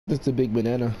That's a big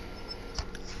banana.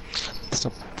 It's a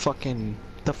fucking...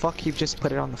 The fuck you just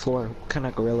put it on the floor? What kind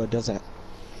of gorilla does that?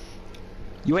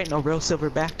 You ain't no real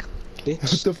silverback, bitch.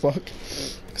 What the fuck?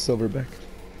 Silverback.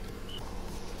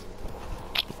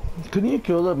 Couldn't you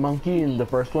kill the monkey in the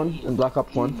first one, in Black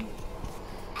Ops 1?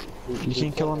 You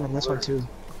can kill him in this one too.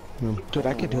 No. Dude,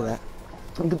 I could do that.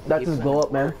 That's his glow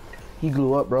up, man. He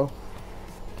grew up, bro.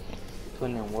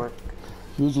 Couldn't work.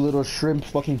 He was a little shrimp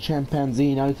fucking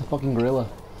chimpanzee, now he's a fucking gorilla.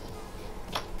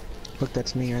 Look,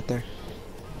 that's me right there.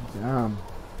 Damn.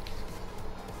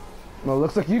 No,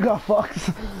 looks like you got fucked.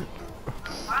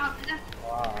 Wow,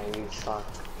 you suck.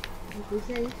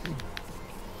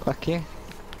 ¿Para qué?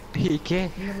 ¿Y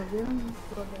qué?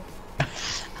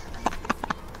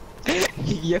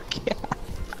 ¿Y yo qué?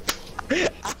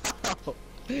 Au.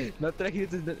 No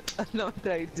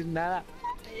trajiste nada.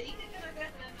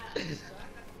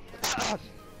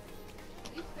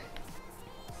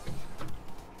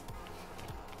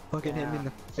 Fucking hit me in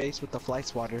the face with the fly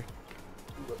swatter.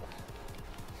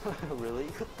 Really?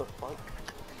 What the fuck?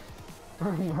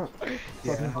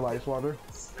 Fucking fly swatter.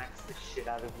 Smacks the shit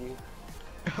out of you.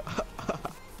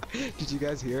 Did you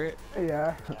guys hear it?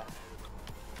 Yeah.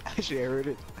 Actually, I heard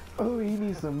it. Oh, he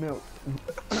needs some milk.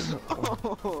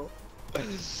 Oh.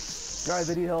 Guys,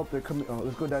 I need help. They're coming. Oh,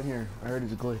 let's go down here. I heard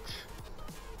it's a glitch.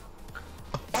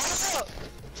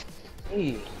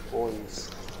 Hey, boys.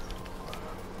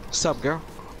 What's up, girl?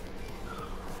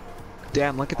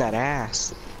 Damn, look at that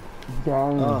ass.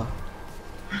 Damn.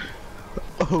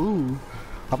 Oh,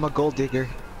 I'm a gold digger.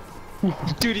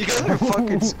 Dude, you guys are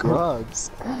fucking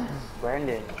scrubs.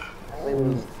 Brandon, we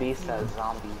lose beasts as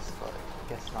zombies, but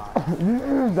guess not.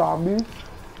 Zombies?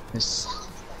 Yes.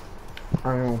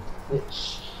 I know.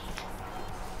 Bitch.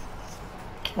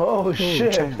 Oh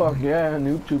shit! China. Fuck yeah,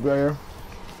 noob tube right here.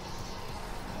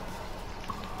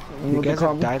 You guys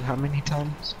have died how many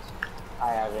times?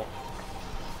 I haven't.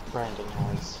 Brandon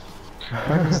has.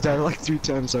 I've died like 3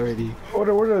 times already. What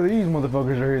are these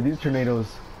motherfuckers right here? These tornadoes.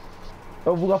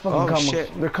 Oh, we got fucking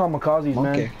shit. They're kamikazes,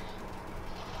 Monkey. man.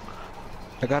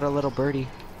 I got a little birdie.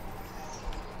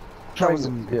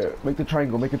 Triangle. Yeah, make the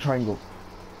triangle. Make a triangle.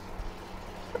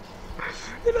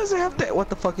 It doesn't have that. What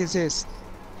the fuck is this?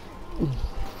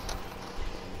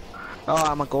 Oh,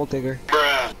 I'm a gold digger.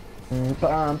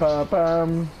 Bam, bam,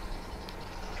 bam.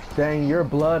 Dang, your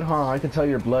blood, huh? I can tell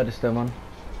your blood, Esteban.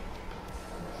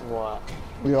 What?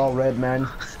 We're all red, man.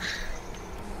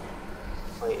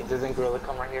 Wait, doesn't Gorilla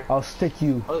come right here? I'll stick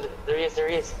you. Oh, there he is, there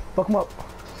he is. Fuck him up.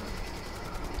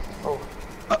 Oh.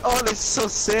 Oh, this is so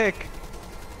sick.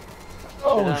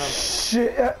 Oh,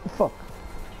 shit. Fuck.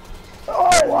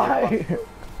 Oh, why?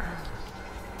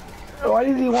 Why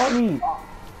did he want me?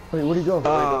 Wait, where'd he go?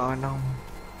 Oh, no.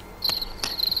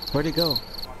 Where'd he go?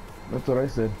 That's what I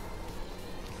said.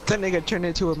 That nigga turned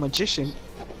into a magician.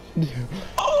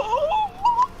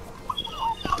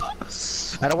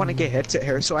 I don't want to get headset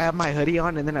hair, so I have my hoodie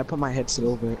on and then I put my headset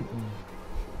over it.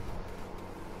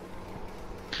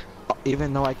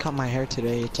 Even though I cut my hair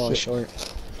today, it's all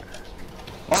short.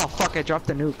 Oh fuck, I dropped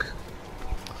the nuke.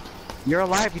 You're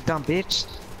alive, you dumb bitch.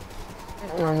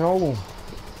 I know.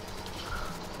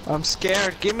 I'm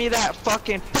scared. Give me that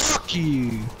fucking fuck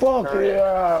you. Fuck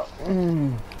yeah.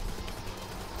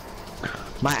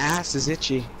 My ass is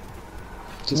itchy.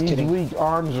 Just These kidding. weak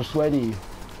arms are sweaty.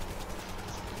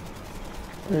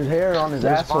 His hair on his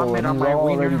There's asshole vomit and on he's my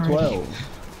already wiener 12.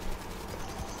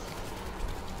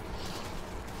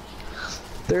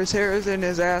 There's hairs in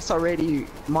his ass already.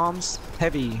 Mom's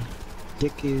heavy.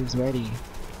 Dick is ready.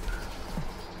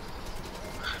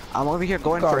 I'm over here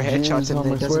going for headshots and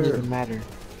it doesn't even matter.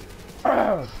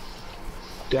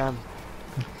 Damn.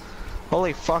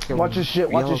 Holy fuck. Watch this shit,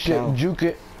 watch this shit. Juke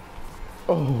it.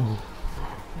 Oh.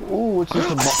 Ooh, it's just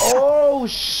a oh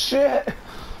shit!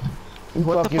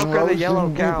 What the fuck are the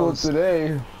yellow cows?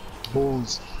 Today.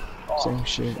 Bulls. Same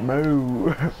shit.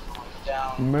 Moo.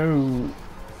 Moo.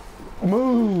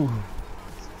 Moo.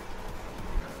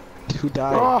 Who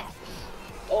died?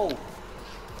 Oh.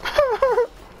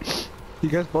 You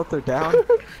guys both are down?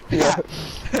 Yeah.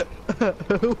 What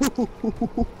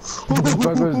the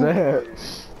fuck was that?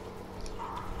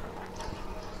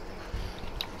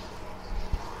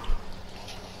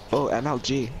 Oh,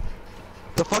 MLG.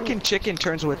 The fucking chicken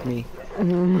turns with me.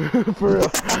 For real.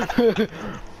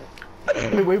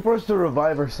 Wait for us to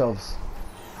revive ourselves.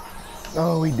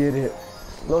 Oh, we did it.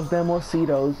 Los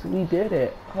Demositos, we did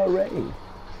it. Hooray.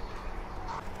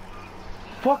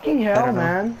 Fucking hell,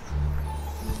 man.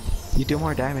 You do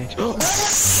more damage. Oh,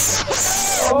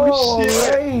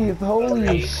 shit. Wraith.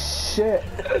 Holy shit.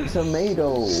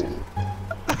 Tomato.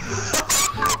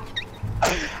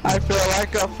 I I feel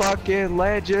like a fucking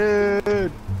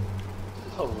legend.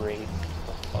 Oh, raid.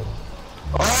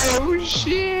 Oh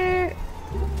shit!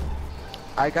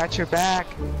 I got your back.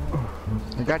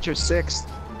 I got your 6th.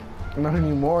 Not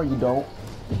anymore, you don't.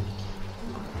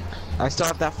 I still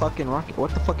have that fucking rocket.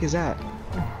 What the fuck is that?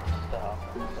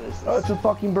 What is Oh, this? it's a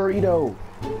fucking burrito.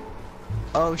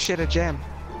 Oh shit, a gem.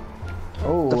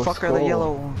 Oh, The a fuck are the skull.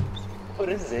 yellow ones? What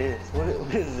is this? What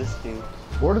does this do?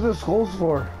 What are the skulls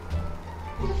for?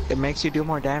 It makes you do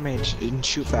more damage and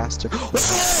shoot faster.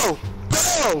 Whoa!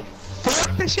 Bro!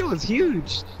 Fuck, that shit was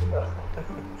huge!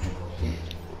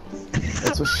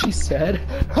 That's what she said.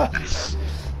 Not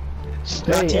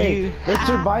hey, to hey, you. let's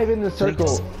survive in the circle.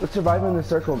 Thanks. Let's survive in the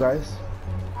circle, guys.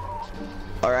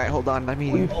 Alright, hold on, let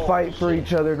We me... fight for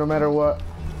each other no matter what.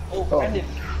 Oh, Brendan.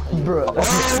 Bruh.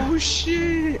 Oh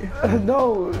shit!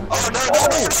 No.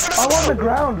 Oh, I'm on the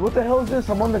ground. What the hell is this?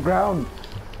 I'm on the ground.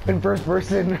 In first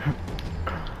person.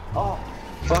 Oh,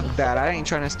 Fuck that, I ain't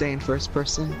trying to stay in first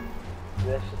person.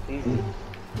 that's just easy.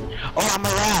 Oh, I'm a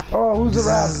rap! Oh, who's the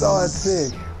rap? Oh, that's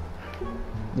sick.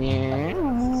 Yeah.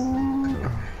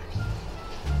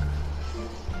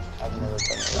 I've never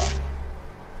done that.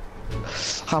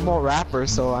 I'm a rapper,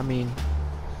 so I mean...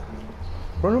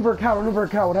 Run over a cow. Run over a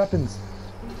cow. What happens?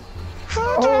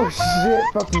 Oh shit!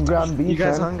 Fucking ground beef. You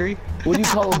guys man. hungry? What do you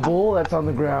call a bull that's on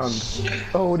the ground?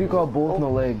 Oh, what do you call a bull with no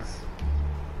legs?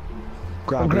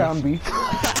 A ground beef.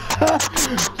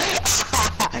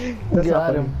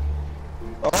 Got him.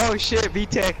 Oh shit,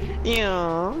 VTech.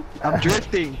 Yeah. I'm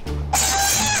drifting.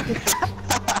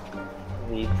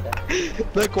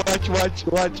 Look, watch.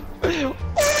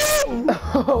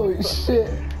 Oh shit.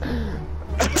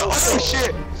 Oh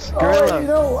shit. Oh, Gorilla. you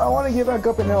know, I want to get back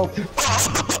up and help.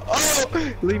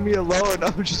 Oh, leave me alone.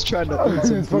 I'm just trying to. Oh,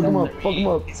 dude, fuck him up. Fuck him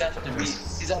up. He's at the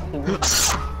reef. He's at the reef.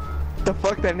 The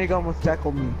fuck, that nigga almost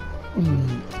tackled me.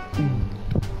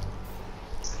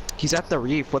 He's at the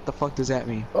reef. What the fuck does that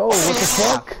mean? Oh, what the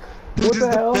fuck? This What is the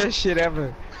hell? best shit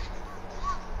ever.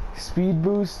 Speed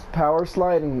boost, power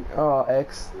slide, and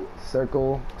X,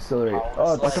 circle, accelerate.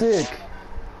 Oh, it's sick.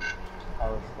 I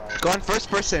was like, Go on first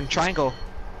person. Triangle.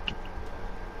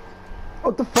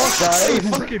 What the fuck, Hey, guys?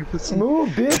 fucking pussy. Move,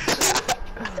 bitch.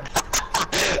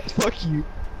 Fuck you.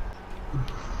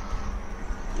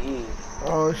 geez.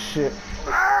 Oh shit.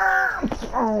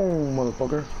 Oh,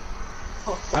 motherfucker.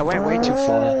 I went way too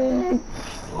far.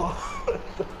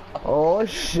 Oh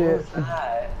shit. What was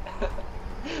that?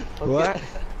 What?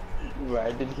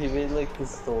 Brandon, he made like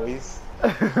this noise.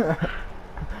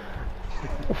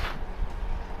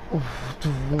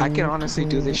 I can honestly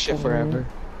do this shit forever.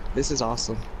 This is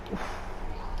awesome.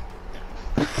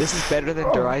 This is better than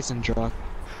Horizon Drop.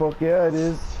 Fuck yeah, it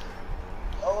is.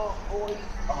 Oh, boy.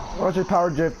 Oh, Watch your power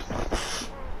drift.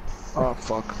 Oh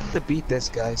fuck. We have to beat this,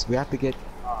 guys. We have to get.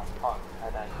 fuck. I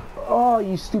died. Oh,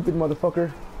 you stupid motherfucker.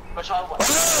 Which one?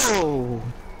 Oh!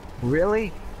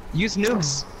 Really? Use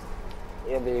nukes.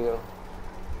 Yeah, there you go.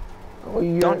 Oh,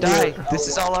 you Don't die. This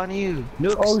is all on you.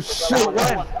 Nukes. Oh shit.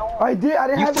 Run. I didn't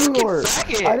You have any fucking more.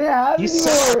 faggot. I didn't have You any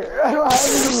suck. more. I don't have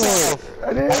any more.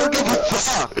 I didn't I don't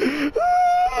have give any a more.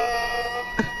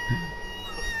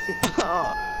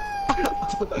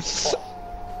 fuck.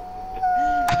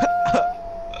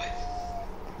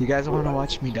 You guys want to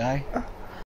watch me die?